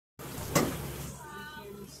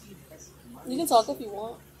You can talk if you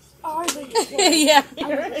want. Oh, I think you can. Yeah,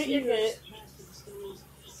 You're good.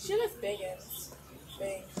 She has bangs.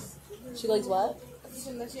 Bangs. She likes what?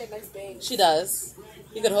 She had nice bangs. She does.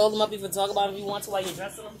 You could hold them up. You could talk about them if you want to while you're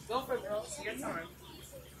dressing them. Go for it, girl. It's your turn.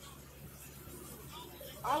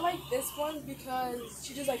 I like this one because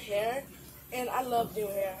she does like hair, and I love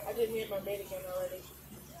doing hair. I did hair my maid again already.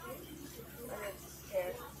 I did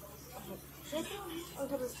hair. I'll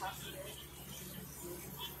put this half here.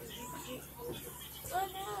 Oh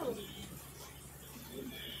no!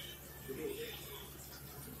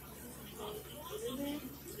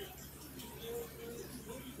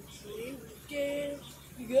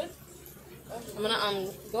 You good? I'm gonna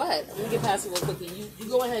go ahead. I'm gonna get past you real quickly. You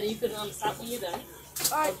go ahead and you can stop when you're done.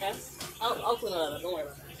 Alright. Okay. I'll clean it up. Don't worry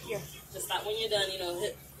about that. Here. Just stop when you're done.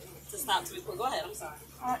 Hit to stop to be quick. Go ahead. I'm sorry.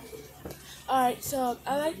 Alright, so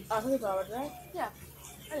I put the dog right? Yeah.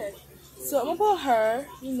 I did. So I'm gonna put her,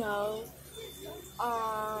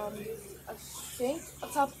 I think on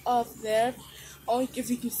top of there. Only if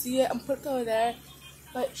you can see it, I'm putting it over there.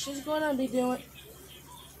 But she's gonna be doing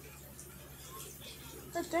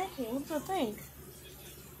her thinking. What's her thing?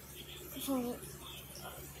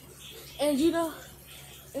 And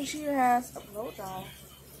and she has a blow dry.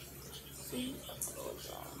 See, a blow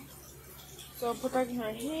dry. So protecting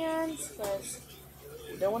her hands, because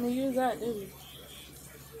we don't want to use that, do we?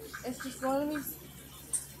 It's just going to be.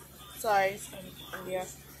 Sorry, yeah.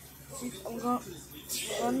 I'm going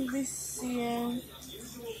to be sitting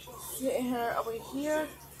her over here.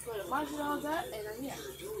 So the monkey and all that, and then yeah.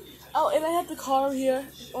 Oh, and I have the car over here.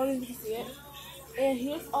 Only you can see it. And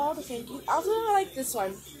here's all the tinkies. I also like this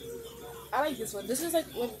one. I like this one. This is like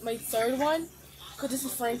my third one, because this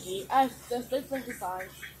is Frankie. I have the third Frankie side.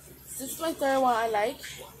 This is my third one I like.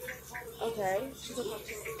 Okay, she's a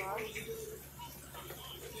Frankie side.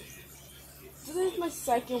 This is my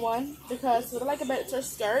second one, because what I like about it is her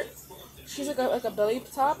skirt. She's like a belly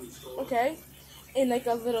top, okay, and like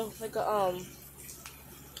a little what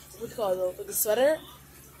you call it, like a sweater.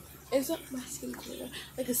 It's not my skin color,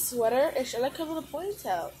 like a sweater, and I like her little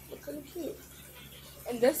ponytail. It's kind of cute.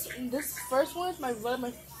 And this first one is one of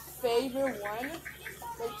my favorite one.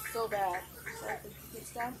 Like so bad. So I can keep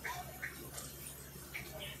it down.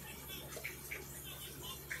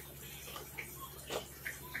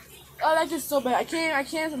 Oh, I like this so bad. I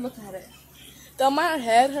can't even look at it. The amount of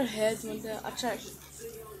her head's went down. I checked.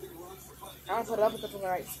 I don't put it up with the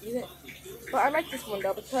right speed it. But I like this one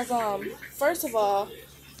though because first of all,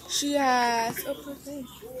 she has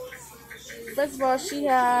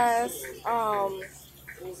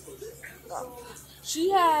she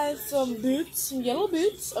has some boots, some yellow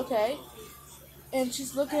boots, okay, and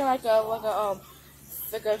she's looking like a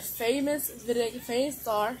famous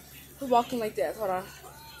star who's walking like this. Hold on.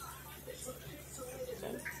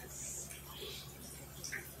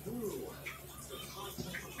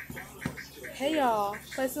 Hey y'all,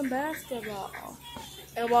 play some basketball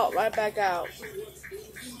and walk right back out.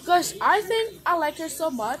 Because I think I like her so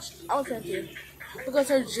much. I was thank you. Because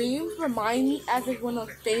her jeans remind me as like one of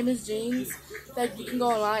those famous jeans that you can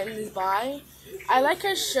go online and just buy. I like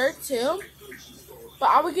her shirt too, but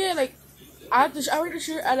I would get like I rate the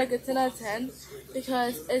shirt at like a 10 out of 10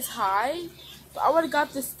 because it's high. But I would have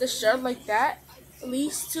got this shirt like that, at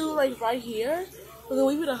least to like right here. But then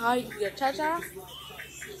we put a high, you can get cha-cha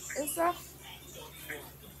and stuff.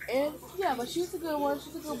 And yeah, but she's a good one.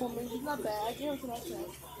 She's a good woman. She's not bad. I give her 10 out of 10.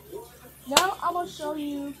 Now I'm gonna show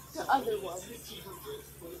you the other one.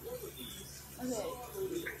 Okay.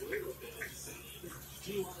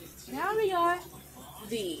 Now we got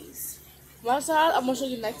these. One side, I'm gonna show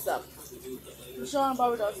you next up. I'm showing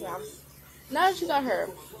Barbados now. Now that you got her,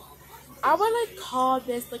 I would like call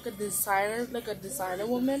this like a designer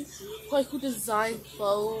woman, like who designs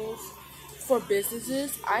clothes for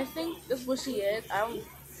businesses. I think that's what she is. I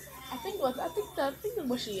think that's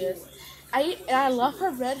what she is. I love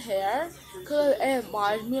her red hair because it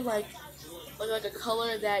reminds me like a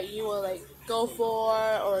color that you would like go for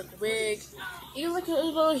or a wig, even like a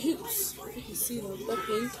little hoops. If you can see them, they're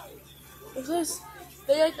pink because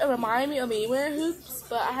they like remind me of me wearing hoops.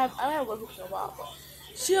 But I haven't worn hoops in a while.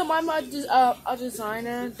 She reminds me of a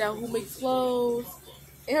designer who makes clothes.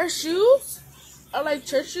 And her shoes are like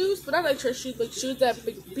church shoes, but not like church shoes, like shoes that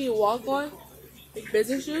people walk on, like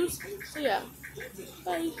business shoes. So yeah.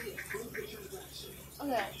 Bye.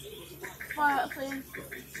 Okay.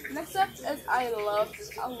 Next up is I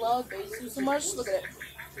love bathing suits so much. Look at it.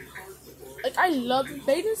 Like I love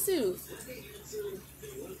bathing suits.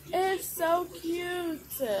 It's so cute.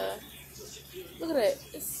 Look at it.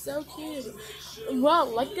 It's so cute. And what I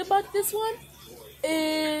like about this one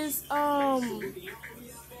is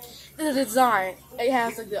the the design. It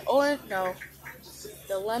has like the orange, no,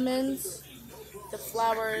 the lemons, the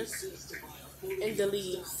flowers, and the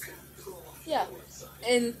leaves. Yeah,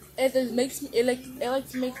 and it just makes me it like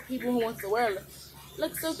to make people who want to wear it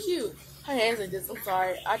look so cute. Her hair's like this. I'm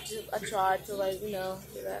sorry. I tried to like do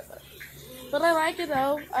that, but I like it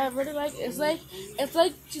though. I really like it. It's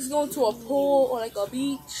like she's going to a pool or like a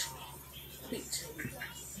beach,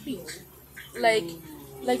 beach, like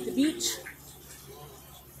the beach,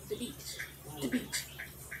 the beach, the beach.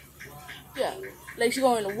 Yeah, like she's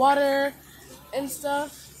going in the water and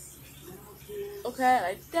stuff. Okay,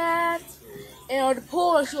 like that. And or the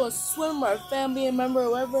pool, or she will swim or a family member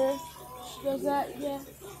or whatever. She does that, yeah.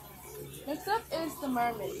 Next up is the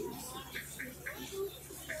mermaids.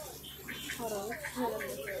 Hold on, let's put them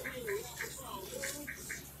in here.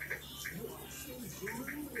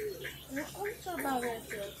 I'm sure about that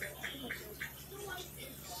too.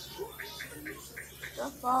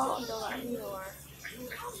 Don't fall and don't let me know.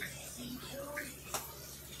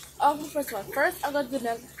 The first one. First, I'm gonna do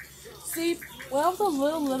them. See, when I was a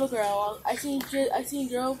little girl, I seen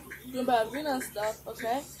girls doing ballerina and stuff.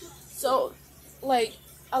 Okay, so like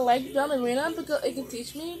I like ballerina because it can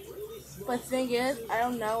teach me. But the thing is, I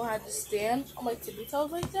don't know how to stand on my tippy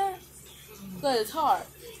toes like that. Because it's hard,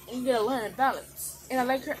 and you gotta learn to balance. And I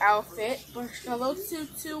like her outfit, but she got a little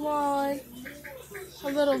tutu on,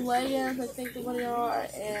 her little leggings, I think what they are,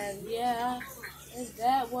 and yeah, and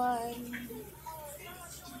that one.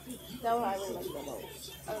 That one I really like the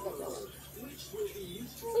most. I like that one.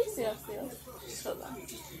 Please still. Hold on.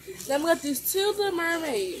 Then we got these two little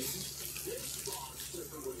mermaids.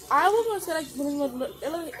 I was gonna say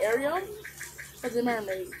they're like Ariel, but they're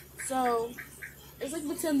mermaid. So it's like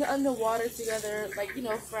between the underwater together, like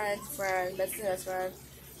friends, best friend.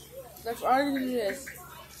 Let's already do this.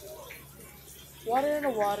 Water in the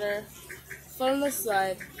water, sun in the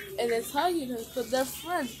sun, and it's how you know because they're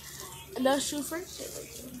friends, and that's true friendship.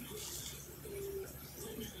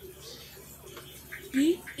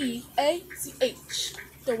 B-E-A-C-H,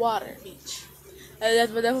 the water, beach. And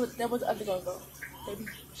that was the other going to go. The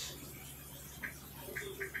beach.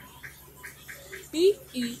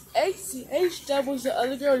 B-E-A-C-H, that was the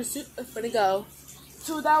other girl that's going to go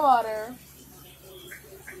to that water.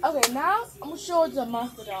 Okay, now I'm going to show you the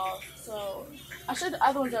monster dolls. So, I showed the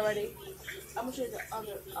other ones already. I'm going to show you the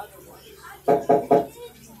other ones.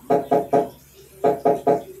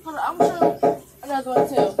 Hold on, I'm going to show you another one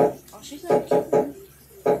too. Oh, she's so cute.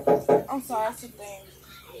 I'm sorry, that's the thing.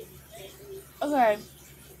 Okay.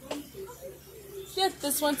 She has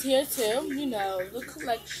this one's here too. The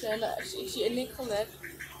collection. She didn't collect.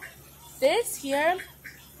 This here,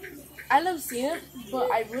 I never seen it,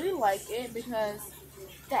 but I really like it because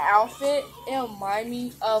the outfit, it remind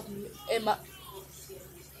me of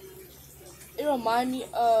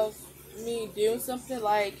me doing something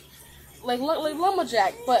like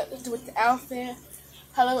lumberjack, but with the outfit.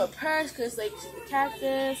 Her little purse, cause like the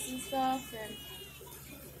cactus and stuff and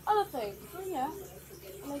other things. So yeah, I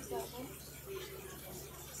like that one.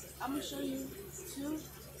 I'm gonna show you two.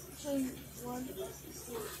 Show you one. Two.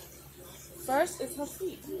 First is her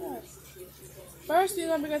feet. Yes. First, you're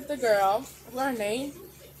gonna get the girl. What's her name?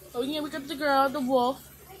 So you're gonna get the girl, the wolf,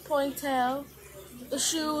 ponytail, the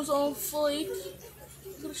shoes on fleek.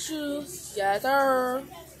 The shoes. Yes, sir.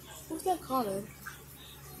 Who's that calling?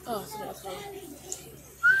 Oh, somebody's calling.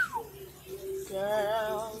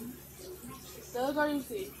 Girl. The other girl you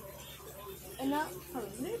see. And now,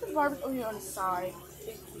 maybe the Barbie's over here on the side.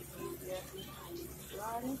 Yeah.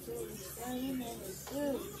 Riding to the same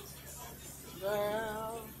and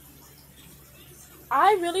girl.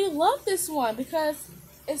 I really love this one because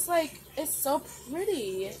it's so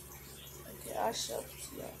pretty. Okay, I'll show it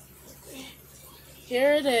to you. Okay.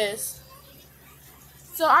 Here it is.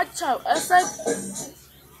 So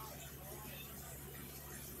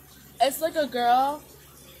it's like a girl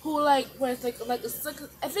who wears I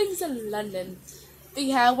think it's in London. They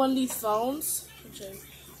have one of these phones,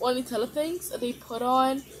 one of these telethings that they put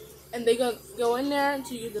on, and they go in there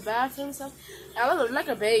to use the bathroom and stuff. And I look like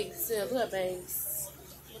her bangs too. Look at bangs.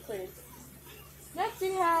 Look pretty. Next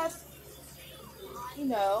we have,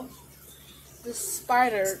 the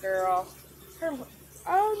spider girl.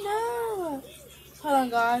 Oh no! Hold on,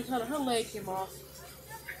 guys. Hold on. Her leg came off.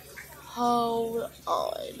 Hold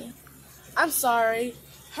on. I'm sorry.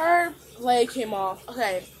 Her leg came off.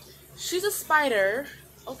 Okay. She's a spider.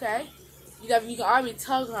 Okay. You can already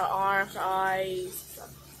tug her arms, her eyes, stuff.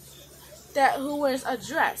 Who wears a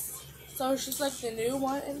dress. So she's like the new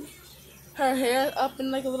one, and her hair up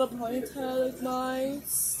in like a little ponytail, like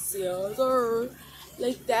nice,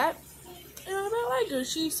 like that. And I really like her.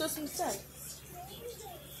 She's so some sense.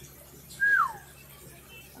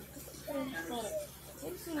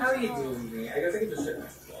 How are you doing, me? I guess I can just sit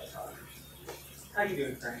next to you. How you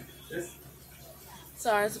doing, Frank? This?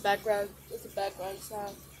 Sorry, it's a background. It's a background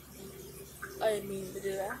sound. I didn't mean to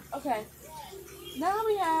do that. Okay. Now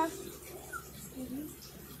we have.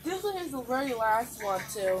 This one is the very last one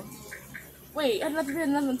too. Wait, I have to be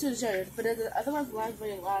another one too to show you, but the other one's the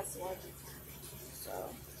very last one. So,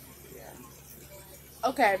 yeah.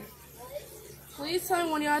 Okay. Please tell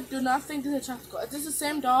me when y'all do not think this is tropical. Is this the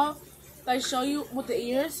same doll that I show you with the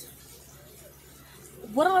ears?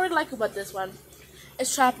 What I really like about this one,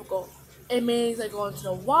 it's tropical. It means like going to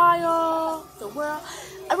the wild, the world.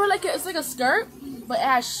 I really like it. It's like a skirt, but it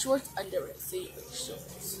has shorts under it. See,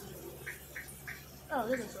 shorts. Oh,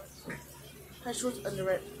 there's a shorts. It has shorts under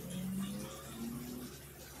it.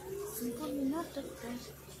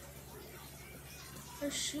 Her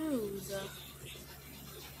shoes.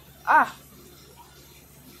 Ah.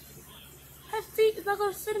 Her feet is not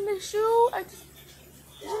gonna fit in the shoe. Is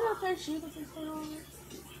there not a pair of shoes that can fit on it?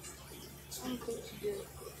 I don't think she did.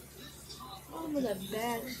 Oh, I'm in a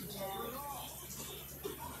bag she has.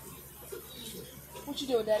 What you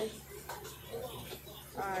doing, Daddy?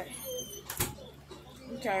 Alright.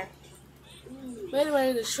 Okay. But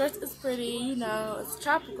anyway, the shirt is pretty, you know, it's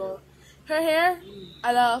tropical. Her hair,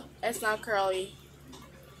 I love, it's not curly.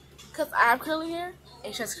 Because I have curly hair,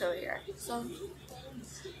 and she has curly hair. So,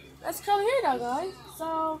 that's curly hair now, guys.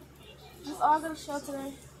 So, that's all I'm going to show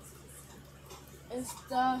today. And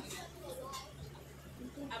stuff.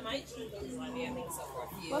 I might do those idea things up for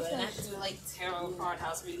a few. What's and I that? have to do like tarot card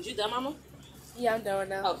house readings. You done, Mama? Yeah, I'm doing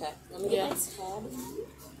now. Okay. Let me get my tab.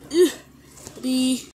 The